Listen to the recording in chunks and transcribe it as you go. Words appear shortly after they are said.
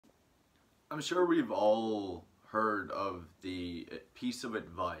I'm sure we've all heard of the piece of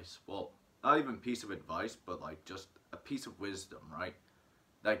advice. Well, not even piece of advice, but like just a piece of wisdom, right?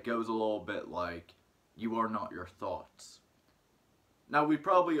 That goes a little bit like, you are not your thoughts. Now, we've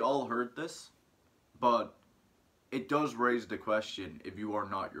probably all heard this, but it does raise the question, if you are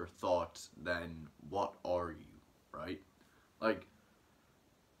not your thoughts, then what are you, right? Like,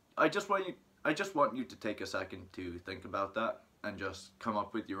 I just want you to take a second to think about that and just come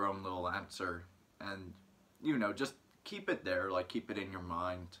up with your own little answer, and just keep it there, like keep it in your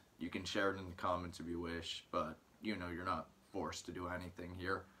mind. You can share it in the comments if you wish, but you're not forced to do anything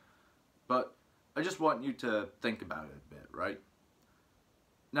here. But I just want you to think about it a bit, right?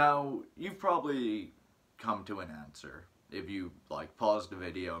 Now, you've probably come to an answer. If you like pause the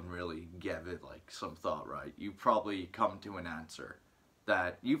video and really give it like some thought, right? You probably come to an answer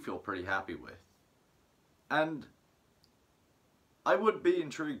that you feel pretty happy with. And I would be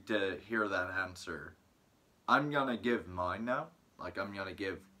intrigued to hear that answer. I'm gonna give mine now. Like, I'm gonna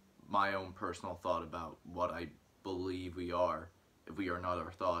give my own personal thought about what I believe we are, if we are not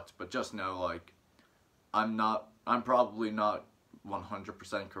our thoughts. But just know, like, I'm probably not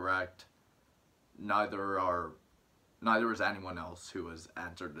 100% correct. Neither is anyone else who has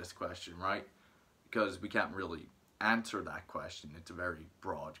answered this question, right? Because we can't really answer that question. It's a very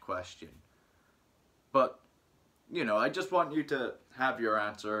broad question. But I just want you to have your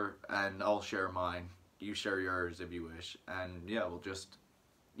answer, and I'll share mine. You share yours if you wish, and yeah, we'll just,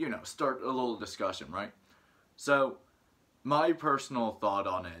 start a little discussion, right? So, my personal thought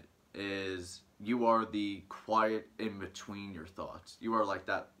on it is, you are the quiet in between your thoughts. You are like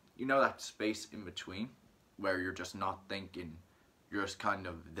that, that space in between, where you're just not thinking, you're just kind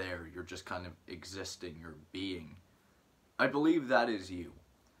of there, you're just kind of existing, you're being. I believe that is you.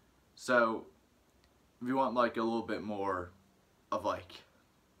 So, if you want like a little bit more of like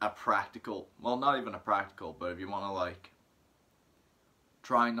a practical, well, not even a practical, but if you want to like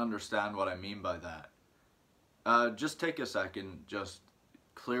try and understand what I mean by that, just take a second, just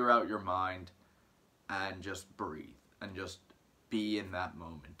clear out your mind and just breathe and just be in that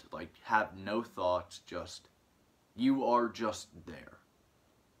moment. Like, have no thoughts, you are just there.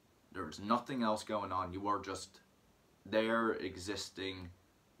 There's nothing else going on. You are just there, existing,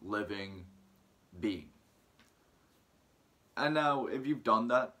 living, being. And now, if you've done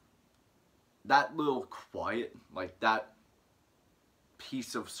that, that little quiet, like that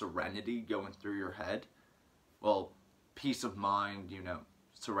piece of serenity going through your head, well, peace of mind,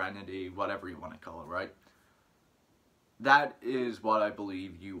 serenity, whatever you want to call it, right? That is what I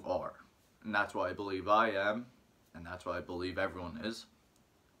believe you are. And that's what I believe I am, and that's what I believe everyone is.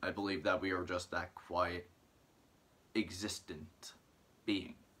 I believe that we are just that quiet, existent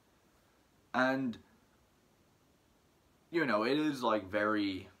being. And it is like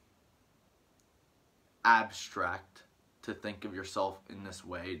very abstract to think of yourself in this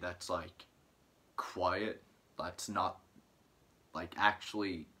way that's like quiet, that's not like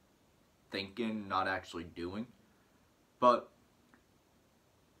actually thinking, not actually doing. But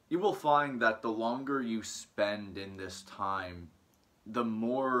you will find that the longer you spend in this time, the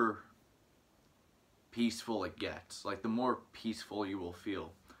more peaceful it gets. Like, the more peaceful you will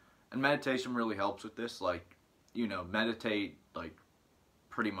feel. And meditation really helps with this. Like, meditate like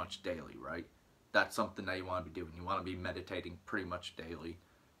pretty much daily, right? That's something that you want to be doing. You want to be meditating pretty much daily.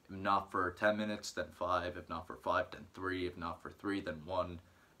 If not for 10 minutes, then 5. If not for 5, then 3. If not for 3, then 1.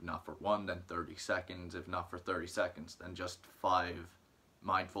 If not for 1, then 30 seconds. If not for 30 seconds, then just 5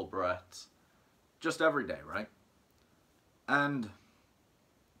 mindful breaths. Just every day, right? And,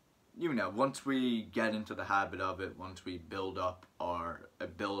 once we get into the habit of it, once we build up our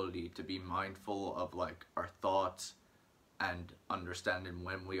ability to be mindful of like our thoughts and understanding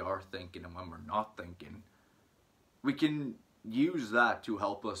when we are thinking and when we're not thinking, we can use that to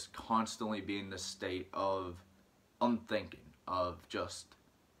help us constantly be in this state of unthinking, of just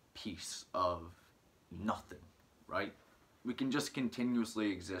peace, of nothing, right? We can just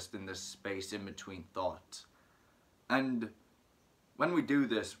continuously exist in this space in between thoughts. And when we do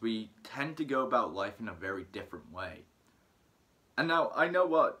this, we tend to go about life in a very different way. And now, I know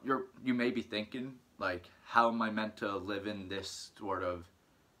what you may be thinking, like, how am I meant to live in this sort of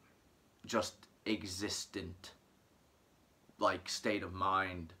just existent, like, state of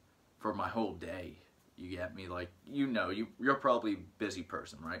mind for my whole day? You get me? Like, you're probably a busy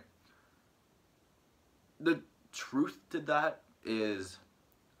person, right? The truth to that is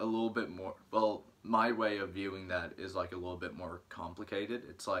a little bit more, well, my way of viewing that is like a little bit more complicated.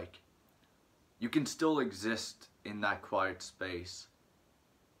 It's like, you can still exist in that quiet space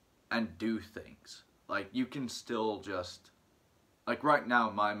and do things. Like, you can still just, like right now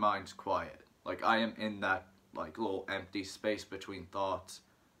my mind's quiet. Like, I am in that, like, little empty space between thoughts.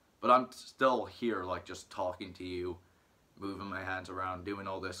 But I'm still here, like, just talking to you, moving my hands around, doing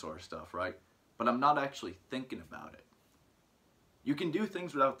all this sort of stuff, right? But I'm not actually thinking about it. You can do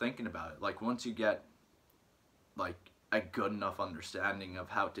things without thinking about it. Like, once you get, like, a good enough understanding of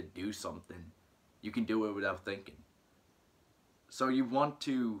how to do something, you can do it without thinking. So you want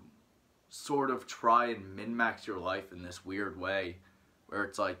to sort of try and min-max your life in this weird way, where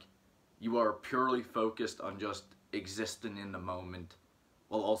it's like, you are purely focused on just existing in the moment,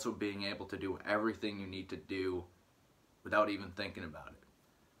 while also being able to do everything you need to do without even thinking about it.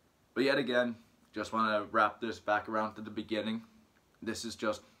 But yet again, just want to wrap this back around to the beginning. This is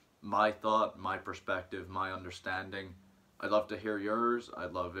just my thought, my perspective, my understanding. I'd love to hear yours.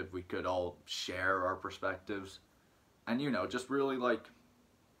 I'd love if we could all share our perspectives. And, you know, just really, like,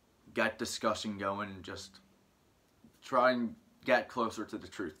 get discussion going and just try and get closer to the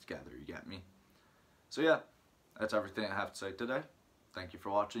truth together, you get me? So yeah, that's everything I have to say today. Thank you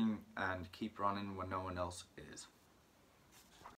for watching, and keep running when no one else is.